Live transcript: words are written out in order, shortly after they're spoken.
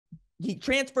he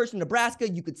transfers to Nebraska.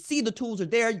 You could see the tools are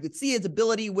there. You could see his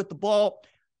ability with the ball,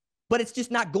 but it's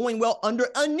just not going well under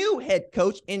a new head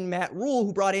coach in Matt Rule,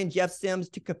 who brought in Jeff Sims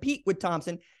to compete with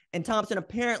Thompson. And Thompson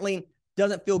apparently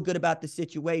doesn't feel good about the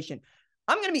situation.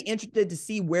 I'm going to be interested to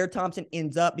see where Thompson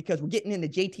ends up, because we're getting into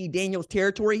JT Daniels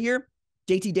territory here.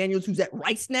 JT Daniels, who's at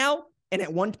Rice now, and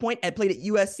at one point had played at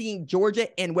USC, Georgia,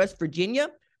 and West Virginia.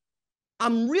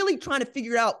 I'm really trying to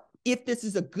figure out if this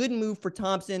is a good move for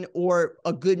Thompson or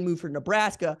a good move for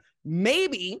Nebraska.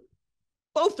 Maybe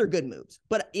both are good moves,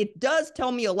 but it does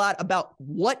tell me a lot about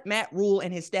what Matt Rule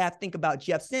and his staff think about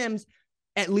Jeff Sims,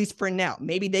 at least for now.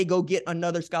 Maybe they go get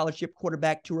another scholarship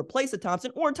quarterback to replace a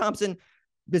Thompson, or Thompson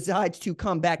decides to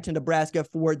come back to Nebraska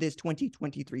for this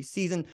 2023 season.